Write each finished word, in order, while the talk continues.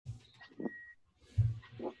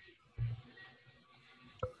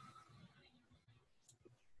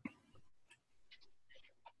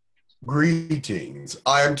Greetings,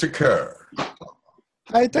 I am Tekkrr.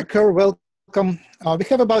 Hi, Tekkrr, welcome. We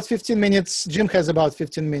have about 15 minutes. Jim has about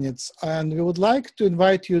 15 minutes, and we would like to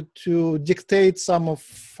invite you to dictate some of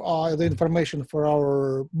the information for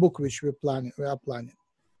our book, which we are planning.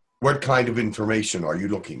 What kind of information are you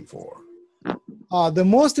looking for? The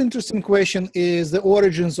most interesting question is the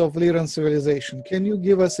origins of Lyran civilization. Can you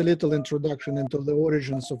give us a little introduction into the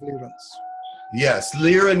origins of Lyrans? Yes,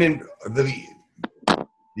 Lyran and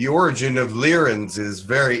the origin of Lyrans is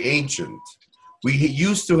very ancient. We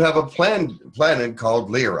used to have a planet called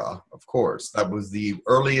Lyra, of course. That was the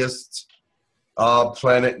earliest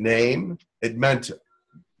planet name. It meant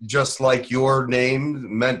just like your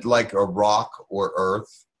name meant like a rock or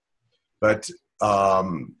earth, but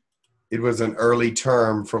it was an early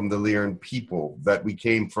term from the Lyran people that we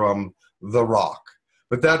came from the rock.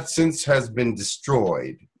 But that since has been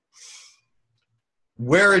destroyed.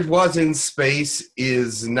 Where it was in space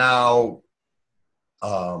is now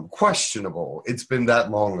questionable. It's been that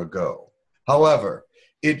long ago. However,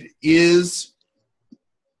 it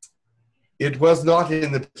was not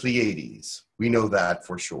in the Pleiades. We know that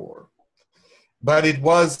for sure. But it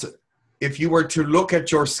was, if you were to look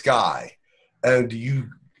at your sky and you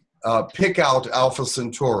pick out Alpha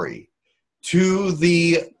Centauri, to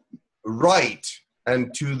the right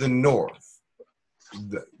and to the north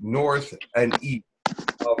and east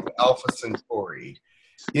of Alpha Centauri,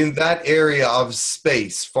 in that area of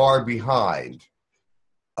space far behind,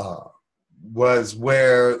 was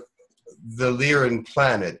where the Lyran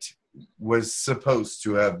planet was supposed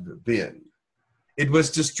to have been. It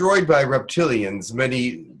was destroyed by Reptilians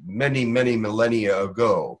many millennia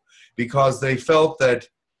ago because they felt that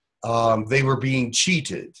they were being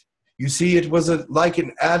cheated. You see, it was like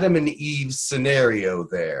an Adam and Eve scenario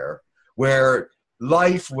there, where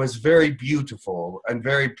life was very beautiful and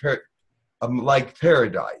very like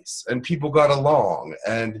paradise, and people got along,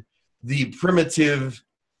 and the primitive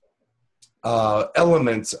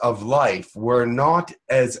elements of life were not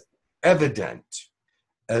as evident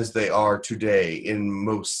as they are today in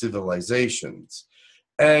most civilizations.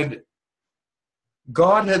 And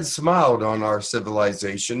God had smiled on our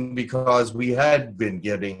civilization because we had been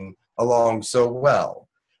getting along so well.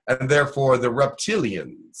 And therefore the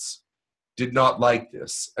Reptilians did not like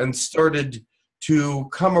this and started to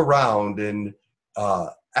come around and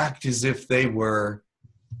act as if they were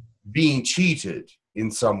being cheated in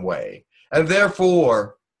some way. And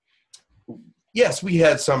therefore, yes, we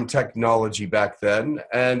had some technology back then,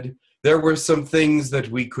 and there were some things that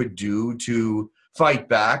we could do to fight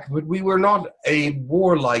back, but we were not a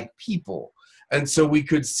warlike people. And so we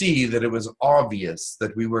could see that it was obvious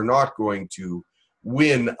that we were not going to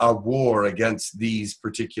win a war against these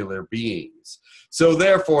particular beings. So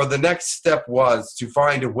therefore, the next step was to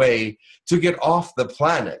find a way to get off the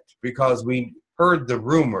planet, because we heard the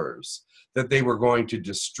rumors that they were going to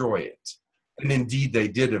destroy it. And indeed they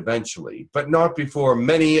did eventually, but not before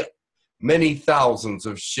many thousands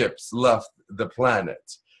of ships left the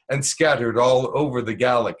planet and scattered all over the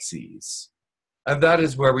galaxies. And that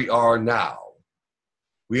is where we are now.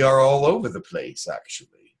 We are all over the place,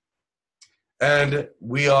 actually. And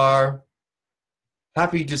we are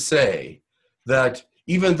happy to say that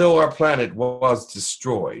even though our planet was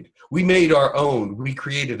destroyed, we made our own. We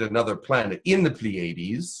created another planet in the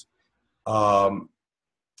Pleiades,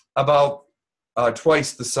 about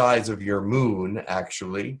twice the size of your moon,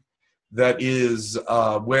 actually. That is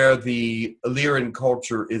where the Lyran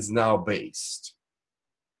culture is now based.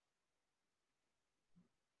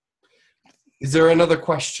 Is there another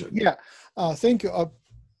question? Yeah, thank you.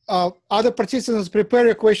 Other participants, prepare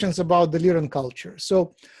your questions about the Lyran culture.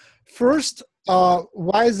 So first,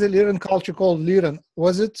 why is the Lyran culture called Lyran?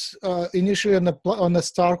 Was it initially on a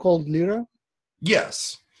star called Lyra?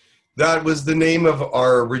 Yes, that was the name of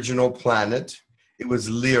our original planet. It was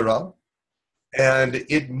Lyra, and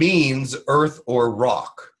it means earth or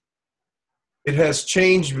rock. It has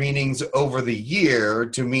changed meanings over the year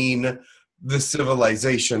to mean the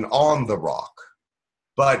civilization on the rock.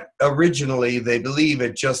 But originally, they believe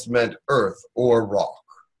it just meant earth or rock.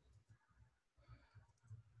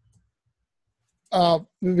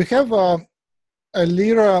 We have a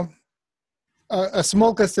Lyra, a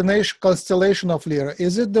small constellation of Lyra.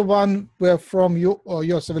 Is it the one where from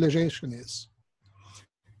your civilization is?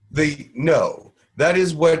 No, that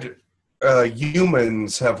is what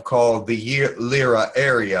humans have called the Lyra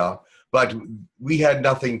area, but we had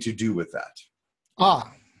nothing to do with that.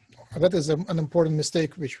 Ah, that is an important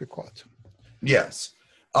mistake which we caught. Yes.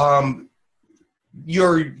 The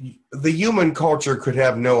human culture could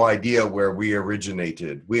have no idea where we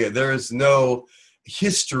originated. There is no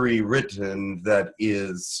history written that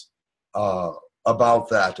is about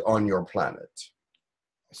that on your planet.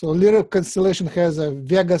 So Lyran constellation has a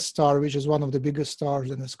Vega star, which is one of the biggest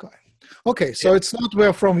stars in the sky. Okay, so it's not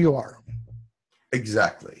where from you are.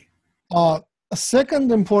 Exactly. A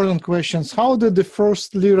second important question is, how did the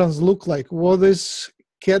first Lyrans look like? Were these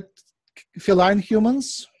feline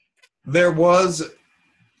humans? There was,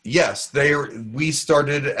 yes, we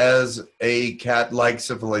started as a cat-like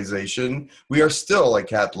civilization. We are still a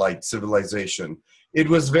cat-like civilization. It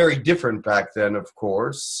was very different back then, of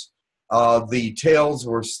course. The tails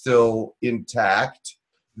were still intact.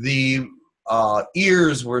 The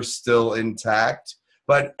ears were still intact.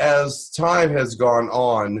 But as time has gone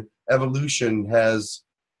on, evolution has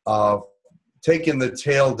taken the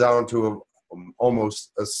tail down to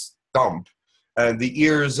almost a stump, and the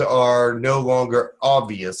ears are no longer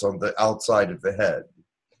obvious on the outside of the head.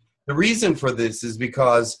 The reason for this is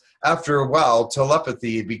because after a while,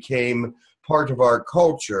 telepathy became part of our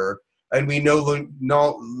culture, and we no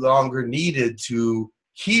longer needed to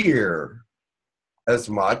hear as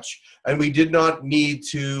much, and we did not need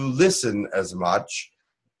to listen as much,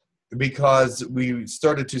 because we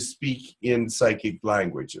started to speak in psychic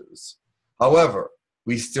languages. However,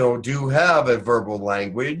 we still do have a verbal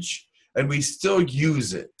language, and we still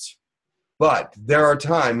use it. But there are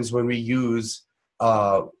times when we use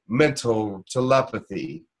mental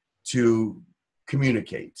telepathy to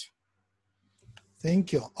communicate.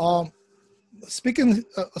 Thank you.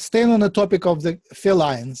 Staying on the topic of the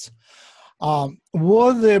felines,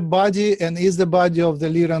 were the body and is the body of the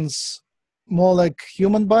Lyrans more like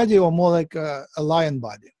human body or more like a lion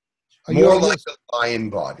body? More like a lion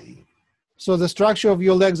body. So the structure of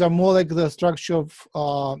your legs are more like the structure of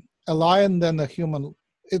a lion than a human.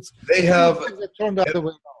 They turned out the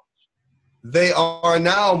way. They are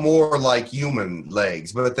now more like human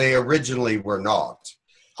legs, but they originally were not.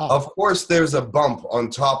 Of course, there's a bump on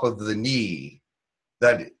top of the knee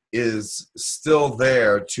that is still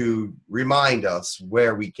there to remind us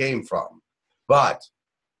where we came from. But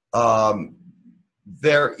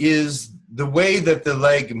there is the way that the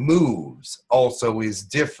leg moves also is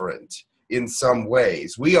different in some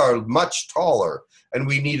ways. We are much taller and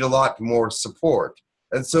we need a lot more support.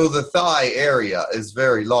 And so the thigh area is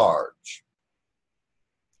very large.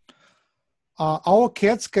 Our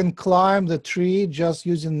cats can climb the tree just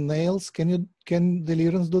using nails. Can the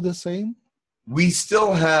Lyrans do the same? We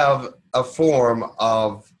still have a form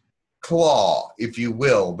of claw, if you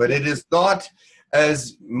will, but it is not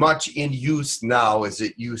as much in use now as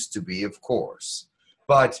it used to be, of course.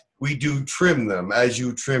 But we do trim them as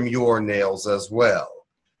you trim your nails as well.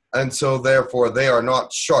 And so therefore they are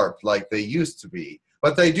not sharp like they used to be,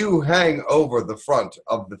 but they do hang over the front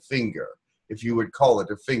of the finger, if you would call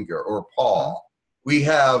it a finger or paw. We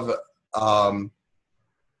have,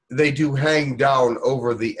 they do hang down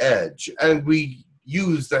over the edge, and we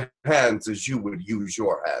use the hands as you would use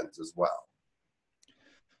your hands as well.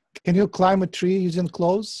 Can you climb a tree using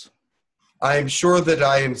claws? I am sure that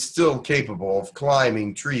I am still capable of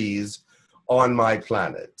climbing trees on my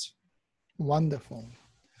planet. Wonderful.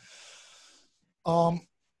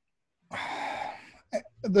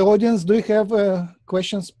 The audience, do you have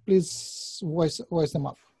questions? Please voice them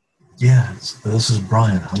up. Yes, this is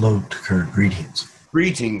Brian. Hello, Tekkrr. Greetings.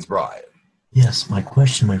 Greetings, Brian. Yes, my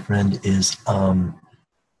question, my friend, is was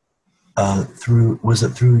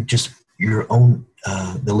it through just your own,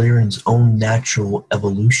 the Lyrans' own natural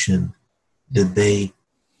evolution, did they,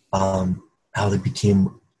 how they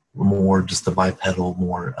became more just the bipedal,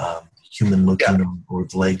 more human-looking, or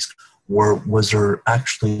the legs, or was there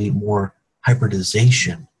actually more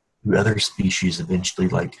hybridization through other species eventually,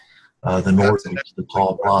 like the Nordics, the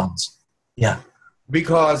tall blondes? Yeah.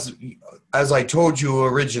 Because, as I told you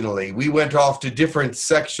originally, we went off to different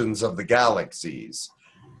sections of the galaxies.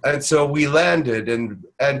 And so we landed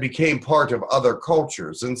and became part of other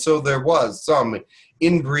cultures. And so there was some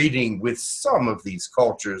inbreeding with some of these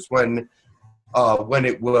cultures when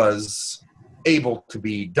it was able to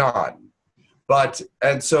be done.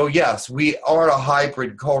 And so, yes, we are a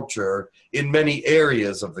hybrid culture in many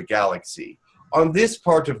areas of the galaxy. On this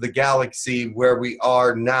part of the galaxy where we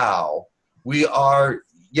are now, we are,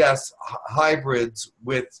 yes, hybrids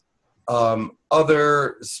with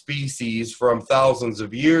other species from thousands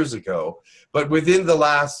of years ago. But within the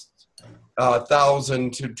last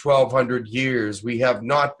 1,000 to 1,200 years, we have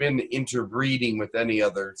not been interbreeding with any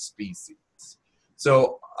other species.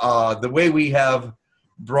 So the way we have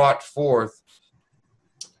brought forth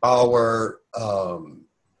our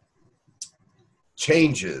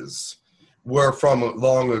changes were from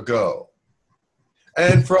long ago.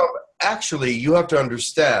 And actually, you have to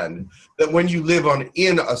understand that when you live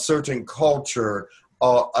in a certain culture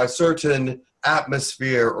a certain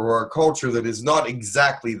atmosphere or a culture that is not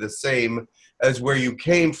exactly the same as where you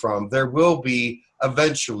came from, there will be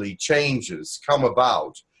eventually changes come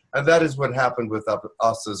about. And that is what happened with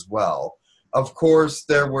us as well. Of course,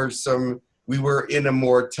 we were in a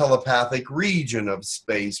more telepathic region of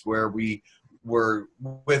space where we were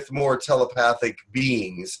with more telepathic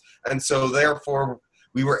beings. And so therefore,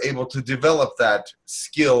 we were able to develop that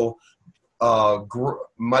skill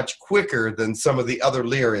much quicker than some of the other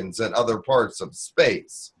Lyrans and other parts of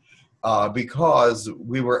space, because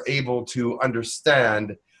we were able to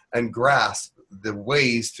understand and grasp the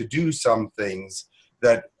ways to do some things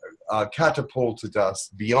that catapulted us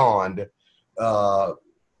beyond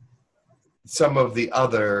some of the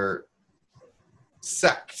other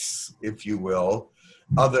sects, if you will,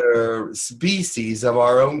 other species of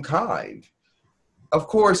our own kind. Of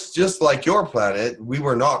course, just like your planet, we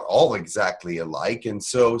were not all exactly alike, and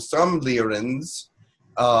so some Lyrans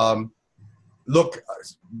look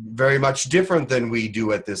very much different than we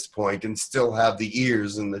do at this point and still have the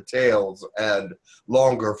ears and the tails and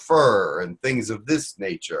longer fur and things of this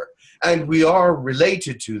nature. And we are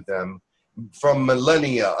related to them from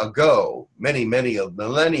millennia ago, many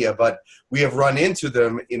millennia, but we have run into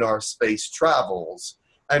them in our space travels,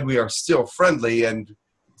 and we are still friendly and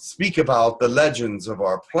speak about the legends of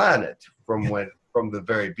our planet from the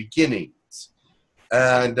very beginnings.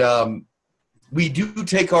 And we do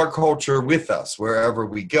take our culture with us wherever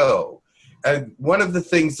we go. And one of the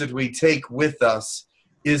things that we take with us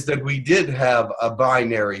is that we did have a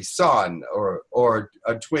binary sun or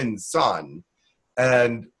a twin sun.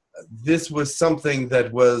 And this was something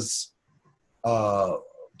that was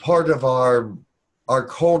part of our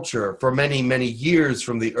culture for many years,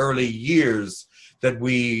 from the early years that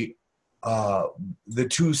the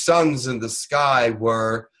two suns in the sky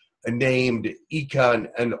were named Ikan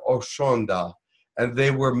and Oshonda, and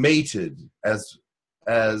they were mated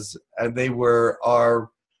and they were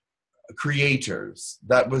our creators.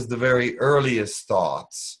 That was the very earliest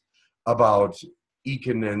thoughts about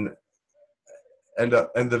Ikan and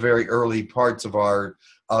the very early parts of our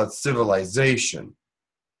civilization.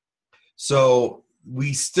 So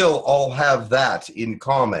we still all have that in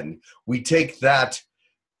common. We take that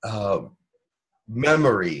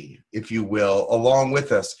memory, if you will, along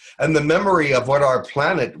with us. And the memory of what our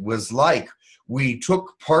planet was like, we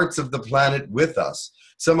took parts of the planet with us.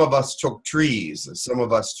 Some of us took trees. Some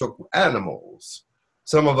of us took animals.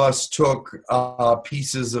 Some of us took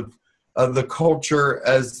pieces of the culture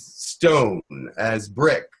as stone, as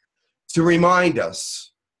brick, to remind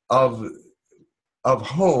us of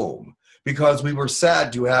home, because we were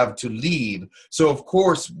sad to have to leave. So of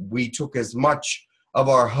course we took as much of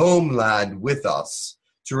our homeland with us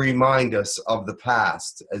to remind us of the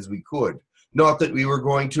past as we could. Not that we were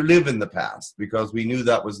going to live in the past, because we knew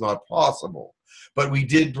that was not possible, but we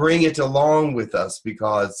did bring it along with us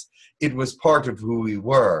because it was part of who we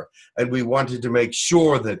were, and we wanted to make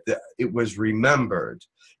sure that it was remembered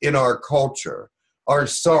in our culture. Our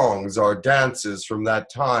songs, our dances from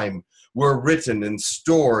that time were written and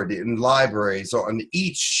stored in libraries on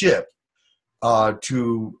each ship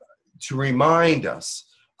to remind us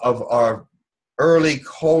of our early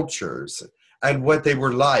cultures and what they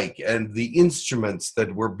were like, and the instruments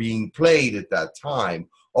that were being played at that time.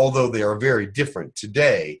 Although they are very different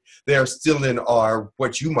today, they are still in our,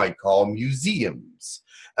 what you might call, museums.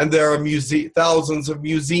 And there are thousands of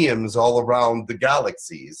museums all around the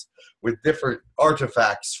galaxies with different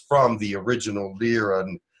artifacts from the original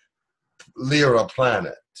Lyra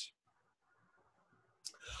planet.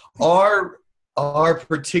 Our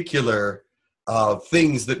particular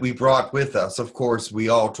things that we brought with us, of course, we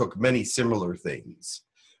all took many similar things.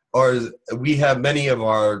 We have many of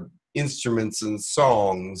our instruments and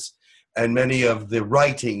songs and many of the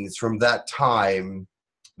writings from that time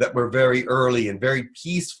that were very early and very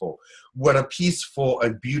peaceful. What a peaceful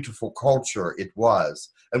and beautiful culture it was.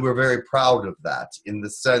 And we're very proud of that, in the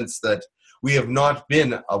sense that we have not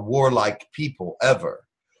been a warlike people ever,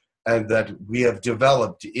 and that we have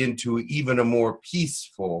developed into even a more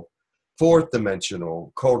peaceful fourth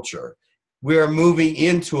dimensional culture. We are moving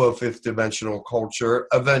into a fifth dimensional culture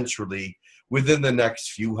eventually within the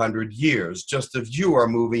next few hundred years. Just as you are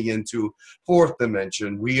moving into fourth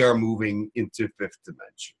dimension, we are moving into fifth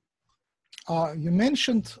dimension. You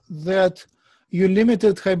mentioned that you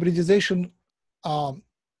limited hybridization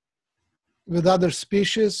with other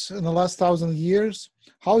species in the last 1,000 years.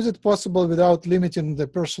 How is it possible without limiting the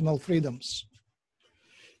personal freedoms?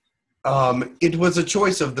 It was a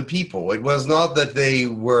choice of the people. It was not that they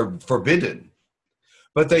were forbidden,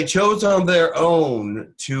 but they chose on their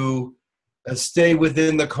own to stay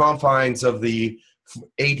within the confines of the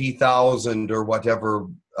 80,000 or whatever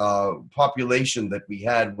population that we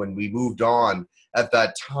had when we moved on at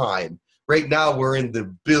that time. Right now, we're in the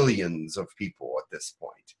billions of people at this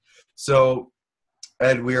point. So,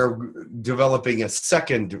 and we are developing a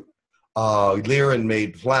second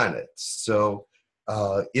Lyran-made planet. So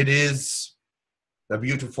it is a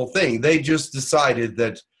beautiful thing. They just decided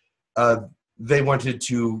that they wanted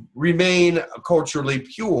to remain culturally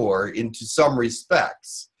pure into some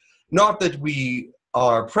respects. Not that we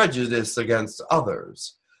are prejudiced against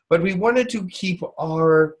others, but we wanted to keep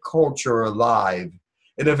our culture alive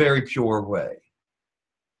in a very pure way.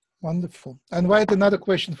 Wonderful. And Wyatt, another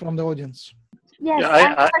question from the audience. Yes,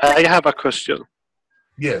 Yeah, I have a question.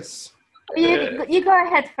 Yes. You go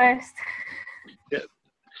ahead first. Yeah.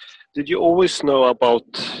 Did you always know about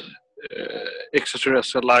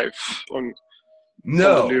extraterrestrial life on the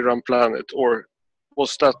Lyran planet, or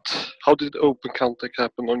was that, how did open contact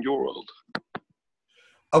happen on your world?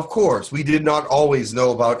 Of course, we did not always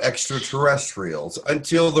know about extraterrestrials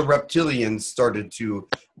until the Reptilians started to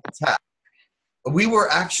attack. We were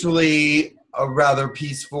actually a rather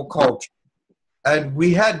peaceful culture, and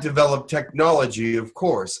we had developed technology, of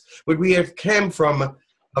course, but we have came from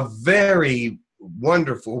a very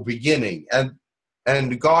wonderful beginning,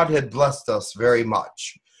 and God had blessed us very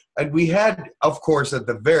much. And we had, of course, at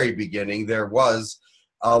the very beginning, there was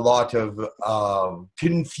a lot of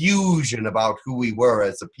confusion about who we were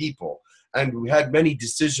as a people, and we had many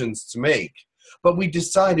decisions to make. But we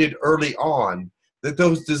decided early on that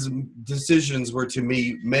those decisions were to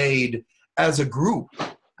be made as a group,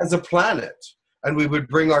 as a planet, and we would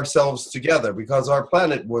bring ourselves together, because our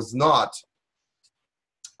planet was not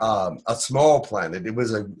a small planet. It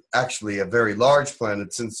was actually a very large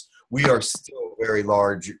planet, since we are still very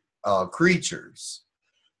large creatures.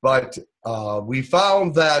 But we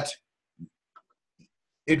found that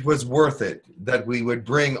it was worth it, that we would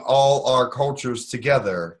bring all our cultures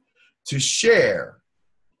together to share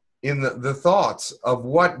in the thoughts of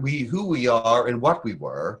who we are and what we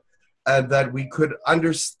were, and that we could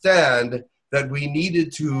understand that we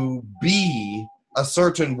needed to be a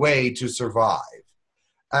certain way to survive.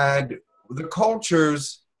 And the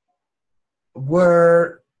cultures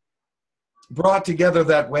were brought together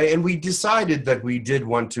that way, and we decided that we did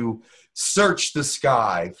want to search the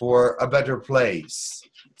sky for a better place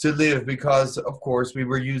to live, because of course we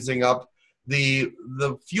were using up the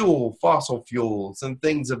fossil fuels and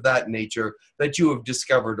things of that nature that you have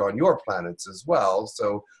discovered on your planets as well.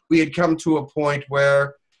 So we had come to a point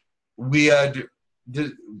where we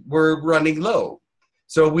were running low.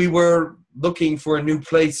 So we were looking for new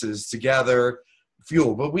places to gather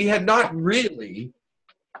fuel, but we had not really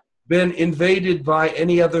been invaded by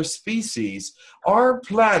any other species. Our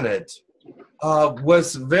planet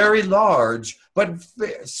was very large, but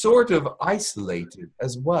sort of isolated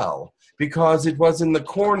as well, because it was in the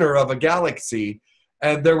corner of a galaxy,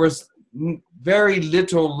 and there was very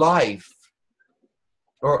little life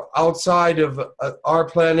or outside of our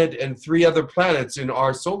planet and 3 other planets in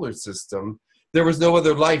our solar system. There was no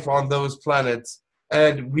other life on those planets,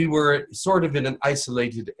 and we were sort of in an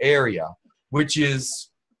isolated area, which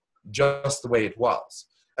is just the way it was.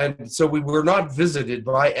 And so we were not visited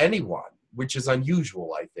by anyone, which is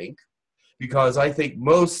unusual, I think, because I think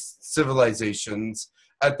most civilizations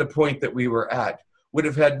at the point that we were at would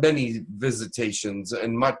have had many visitations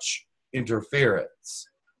and much interference.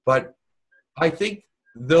 But I think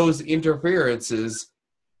those interferences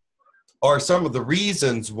are some of the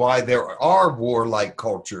reasons why there are warlike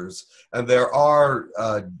cultures and there are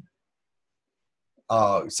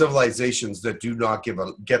civilizations that do not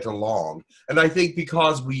get along. And I think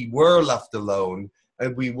because we were left alone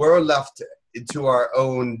and we were left to our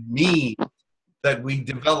own means, that we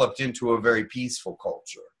developed into a very peaceful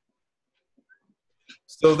culture.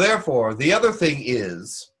 So therefore, the other thing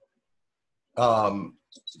is,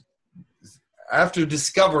 after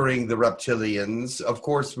discovering the Reptilians, of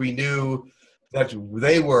course, we knew that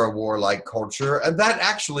they were a warlike culture, and that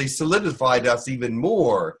actually solidified us even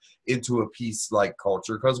more into a peace-like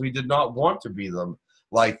culture, because we did not want to be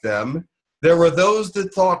like them. There were those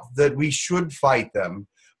that thought that we should fight them,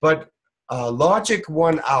 but logic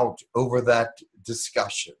won out over that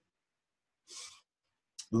discussion.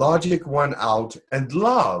 Logic won out, and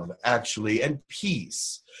love, actually, and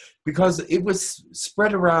peace, because it was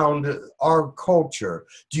spread around our culture.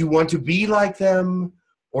 Do you want to be like them,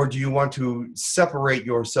 or do you want to separate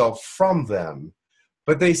yourself from them?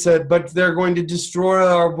 But they said, but they're going to destroy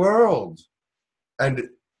our world. And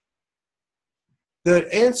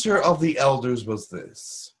the answer of the elders was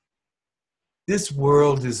this: this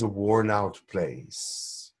world is a worn out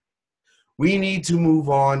place. We need to move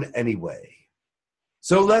on anyway.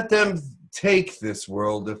 So let them take this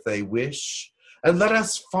world if they wish, and let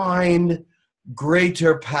us find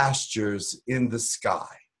greater pastures in the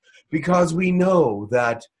sky, because we know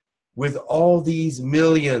that with all these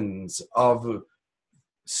millions of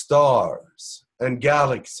stars and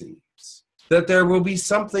galaxies, that there will be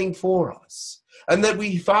something for us, and that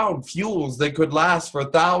we found fuels that could last for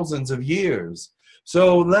thousands of years.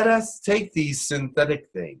 So let us take these synthetic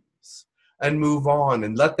things and move on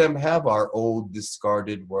and let them have our old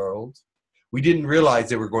discarded world. We didn't realize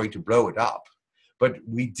they were going to blow it up, but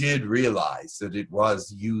we did realize that it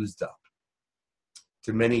was used up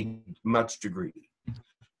to much degree.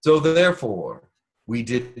 So therefore, we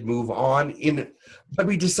did move on but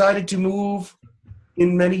we decided to move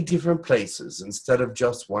in many different places instead of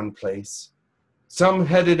just one place. Some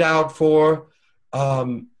headed out for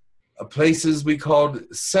places we called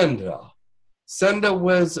Senda. Senda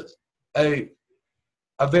was a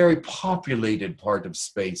very populated part of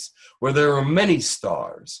space where there were many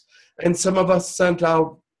stars. And some of us went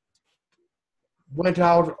out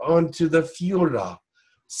onto the Fiora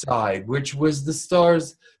side, which was the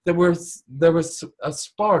stars there was a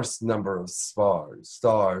sparse number of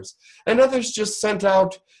stars, and others just sent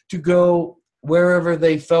out to go wherever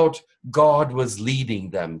they felt God was leading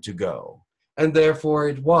them to go. And therefore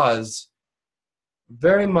it was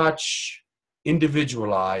very much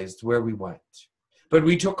individualized where we went. But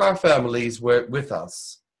we took our families with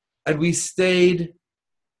us, and we stayed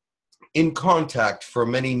in contact for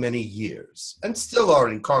many, many years, and still are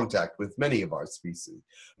in contact with many of our species,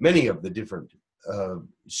 many of the different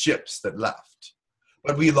ships that left.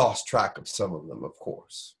 But we lost track of some of them, of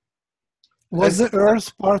course. Was the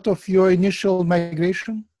Earth part of your initial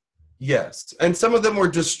migration? Yes, and some of them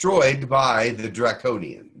were destroyed by the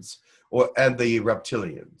Draconians and the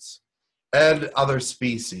Reptilians and other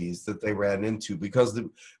species that they ran into, because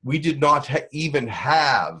we did not even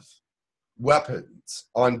have weapons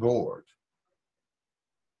on board.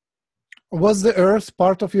 Was the Earth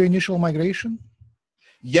part of your initial migration?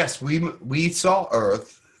 Yes, we saw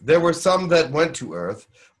Earth. There were some that went to Earth.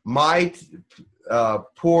 My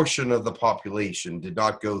portion of the population did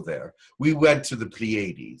not go there. We went to the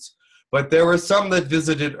Pleiades. But there were some that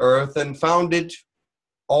visited Earth and found it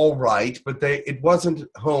all right, but it wasn't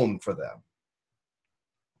home for them.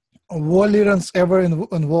 Were Lyrans ever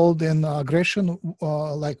involved in aggression,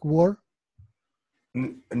 like war?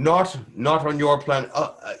 Not on your planet.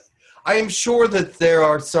 I am sure that there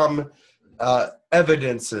are some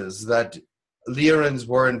evidences that Lyrans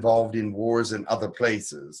were involved in wars in other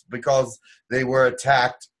places because they were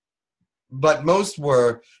attacked, but most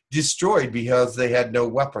were destroyed because they had no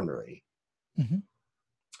weaponry. Mm-hmm.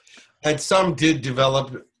 And some did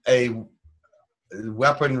develop a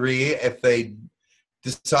weaponry if they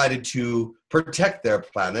decided to protect their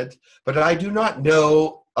planet, but I do not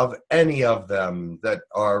know of any of them that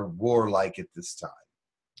are warlike at this time.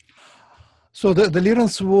 So the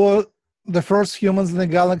Lyrans were the first humans in the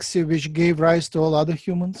galaxy which gave rise to all other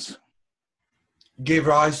humans? Gave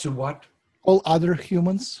rise to what? All other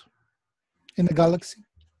humans in the galaxy?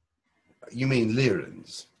 You mean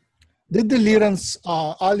Lyrans? Did the Lyrans,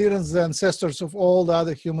 are Lyrans the ancestors of all the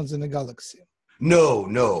other humans in the galaxy?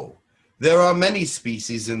 No. There are many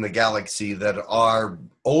species in the galaxy that are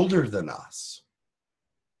older than us.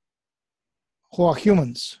 Who are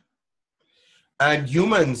humans? And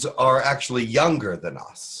humans are actually younger than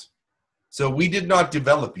us. So we did not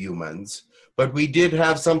develop humans, but we did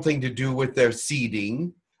have something to do with their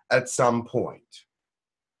seeding at some point.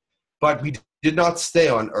 But we did not stay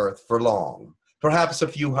on Earth for long, perhaps a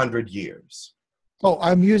few hundred years. Oh,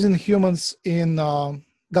 I'm using humans in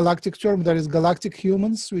galactic term. There is galactic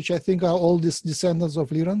humans, which I think are all these descendants of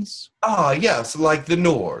Lyrans. Ah, yes, like the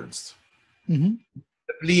Nords, mm-hmm.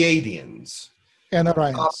 the Pleiadians. And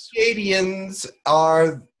Orions. Pleiadians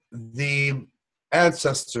are the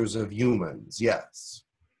ancestors of humans, yes.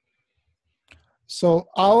 So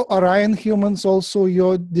are Orion humans also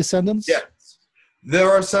your descendants? Yes. There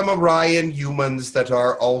are some Orion humans that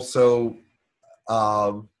are also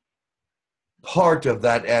part of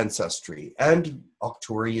that ancestry, and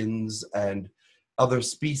Arcturians and other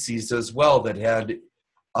species as well that had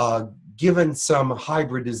given some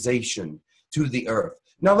hybridization to the Earth.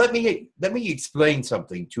 Now let me explain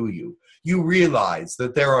something to you. You realize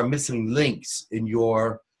that there are missing links in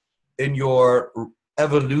your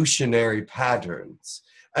evolutionary patterns,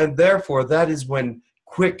 and therefore that is when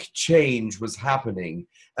quick change was happening,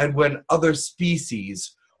 and when other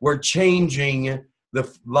species were changing the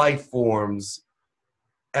life forms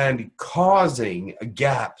and causing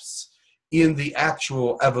gaps in the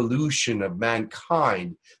actual evolution of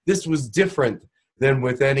mankind. This was different than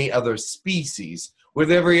with any other species,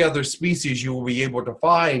 With every other species, you will be able to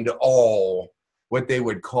find all what they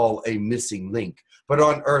would call a missing link. But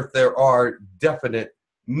on Earth, there are definite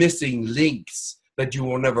missing links that you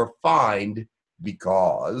will never find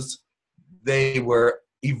because they were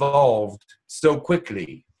evolved so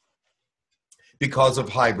quickly because of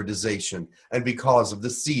hybridization and because of the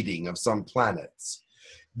seeding of some planets.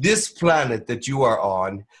 This planet that you are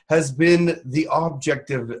on has been the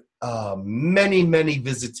object of many, many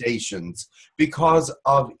visitations because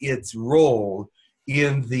of its role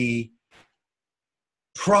in the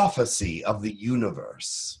prophecy of the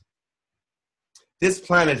universe. This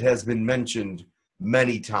planet has been mentioned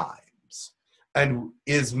many times and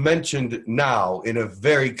is mentioned now in a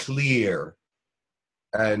very clear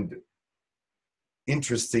and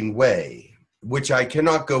interesting way, which I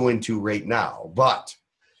cannot go into right now, but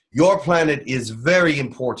your planet is very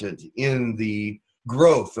important in the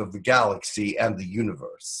growth of the galaxy and the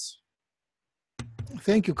universe.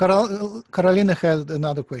 Thank you. Carolina had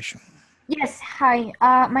another question. Yes, hi.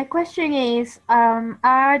 My question is,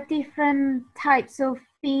 are different types of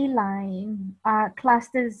feline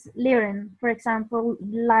classed as Lyran? For example,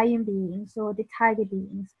 lion beings or the tiger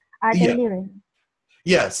beings, are they Lyran?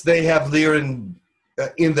 Yes, they have Lyran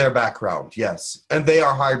in their background, yes. And they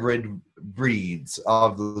are hybrid breeds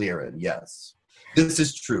of Lyran, yes. This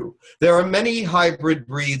is true. There are many hybrid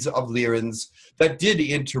breeds of Lyrans that did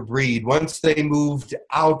interbreed once they moved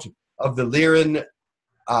out of the Lyran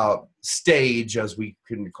stage, as we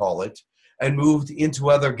can call it, and moved into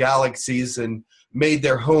other galaxies and made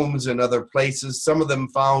their homes in other places. Some of them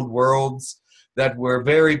found worlds that were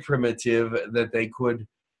very primitive, that they could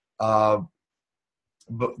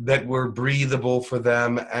that were breathable for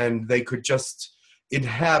them, and they could just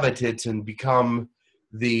inhabit it and become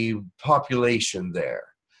the population there.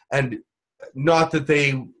 And not that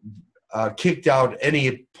they kicked out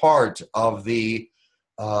any part of the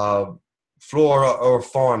flora or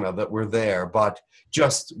fauna that were there, but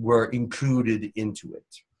just were included into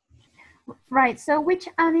it. Right, so which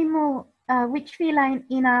animal, which feline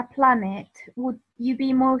in our planet would you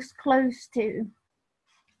be most close to?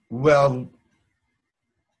 Well,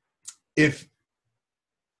 if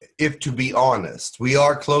to be honest, we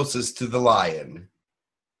are closest to the lion.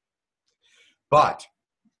 But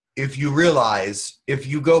if you realize, if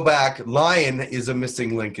you go back, lion is a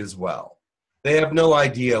missing link as well. They have no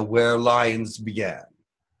idea where lions began.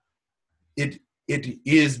 It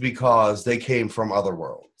is because they came from other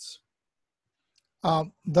worlds.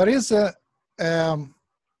 There is a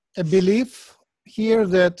belief here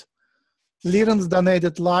that Lyrans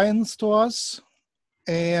donated lions to us,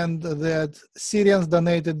 and that Sirians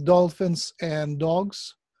donated dolphins and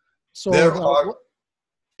dogs. So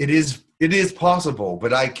it is possible,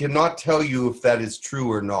 but I cannot tell you if that is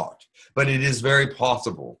true or not. But it is very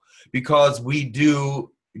possible, because we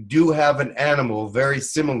do have an animal very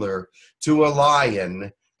similar to a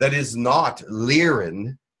lion that is not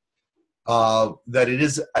Lyran, that it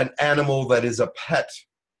is an animal that is a pet,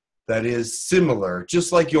 that is similar,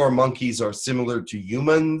 just like your monkeys are similar to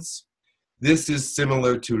humans. This is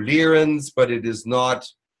similar to Lyrans, but it is not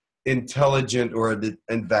intelligent or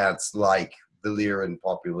advanced like the Lyran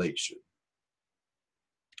population.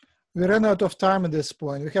 We ran out of time at this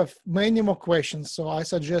point. We have many more questions, so I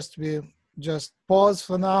suggest we just pause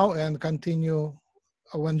for now and continue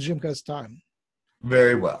when Jim has time.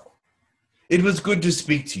 Very well. It was good to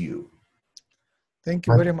speak to you. Thank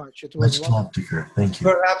you very much. It was wonderful. Thank you.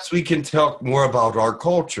 Perhaps we can talk more about our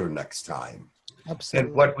culture next time.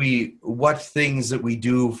 Absolutely. And what things that we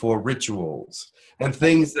do for rituals and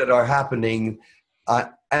things that are happening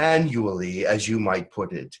annually, as you might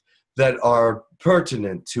put it, that are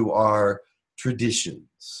pertinent to our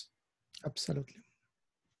traditions. Absolutely.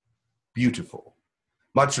 Beautiful.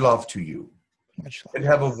 Much love to you. Much love. And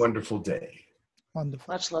have a wonderful day.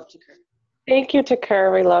 Wonderful. Much love, Tekkrr. Thank you,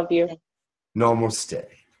 Tekkrr. We love you. Namaste.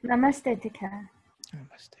 Namaste, Tekkrr.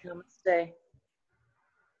 Namaste. Namaste.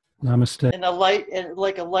 Namaste. In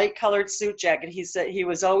like a light-colored suit jacket. He said he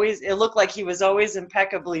was always. It looked like he was always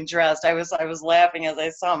impeccably dressed. I was laughing as I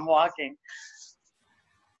saw him walking.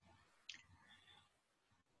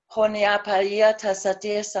 Honia paia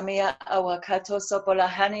tasate samia awakato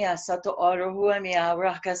sopolahania sato oruhuamia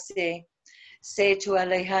rakase se tu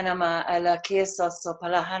alehanama ala kesa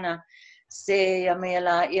sopalahana se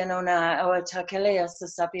yamela inona awatakeleya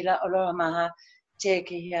sasapila oloramaha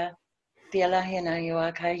tekia pialahina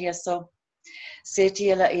yuakayeso se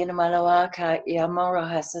tiela inamalawaka yamora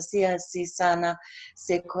hasasia sisana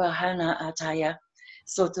se kuahana ataya.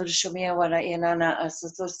 Soto shumia wala inana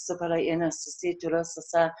asoto sopala ina sositula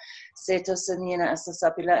sasa seto sanina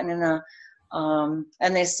asasapila inana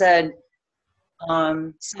and they said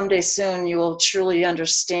someday soon you will truly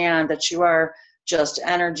understand that you are just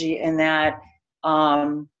energy, and that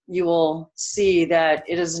you will see that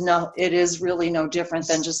it is really no different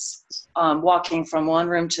than just walking from one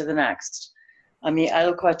room to the next. Ami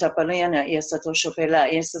alukwata paliana isato shopela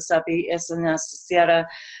isasapi isanasisiara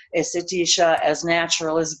isitisha, as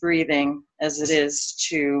natural as breathing as it is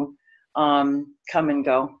to come and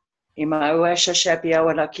go. Imauesha shapia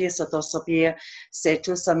wala kisato sopia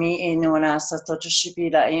setu sami inuna sato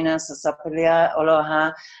shipila ina sasapilia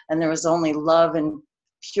oloha, and there was only love and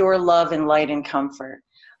pure love and light and comfort.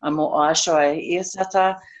 Amo ashoa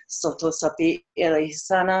isata soto sapi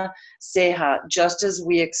elisana seha, just as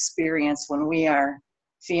we experience when we are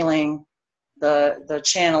feeling the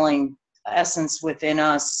channeling essence within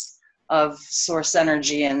us of source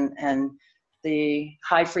energy and the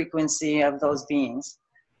high frequency of those beings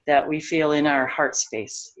that we feel in our heart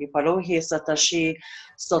space. It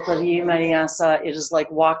is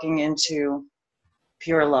like walking into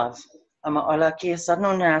pure love.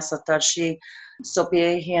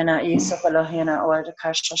 Sopie hiena isopala hiena or the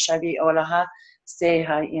kasha shabi olaha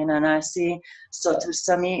seha yananasi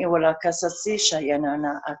sotusami iwala kasasi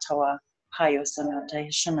shayanana atawa hayo sanata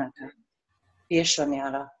shanaka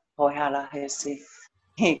yeshonyala hohala hesi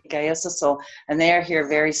so, and they are here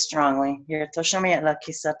very strongly. Here toshami la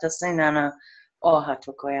kisata sinana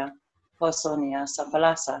ohatukoya posonia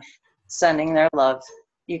sapalasa, sending their love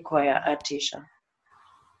ikoya atisha.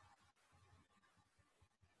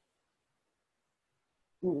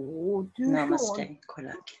 Namaste,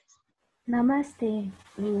 Kolaki. Namaste.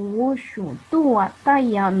 Wushu tua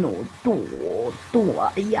tayano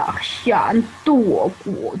tua yashan tua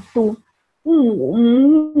kutu.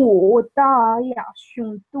 Da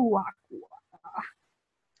yashun tua kuata.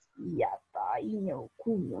 Yata ino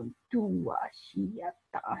kun tua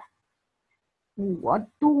shiata.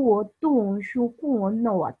 Tua shuku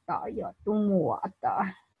no ata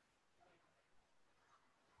yatumuata.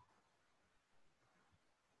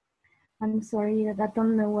 I'm sorry, I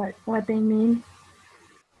don't know what they mean.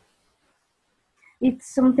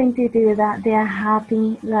 It's something to do that they are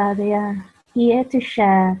happy, that they are here to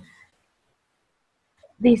share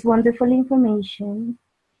this wonderful information,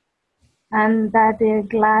 and that they're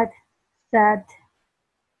glad that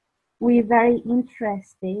we're very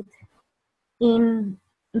interested in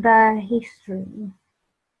the history.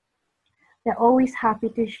 They're always happy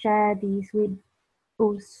to share this with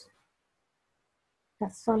us.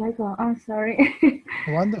 That's all I got. I'm sorry.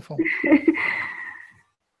 Wonderful.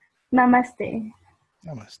 Namaste.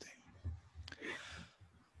 Namaste.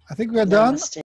 I think we are done. Namaste.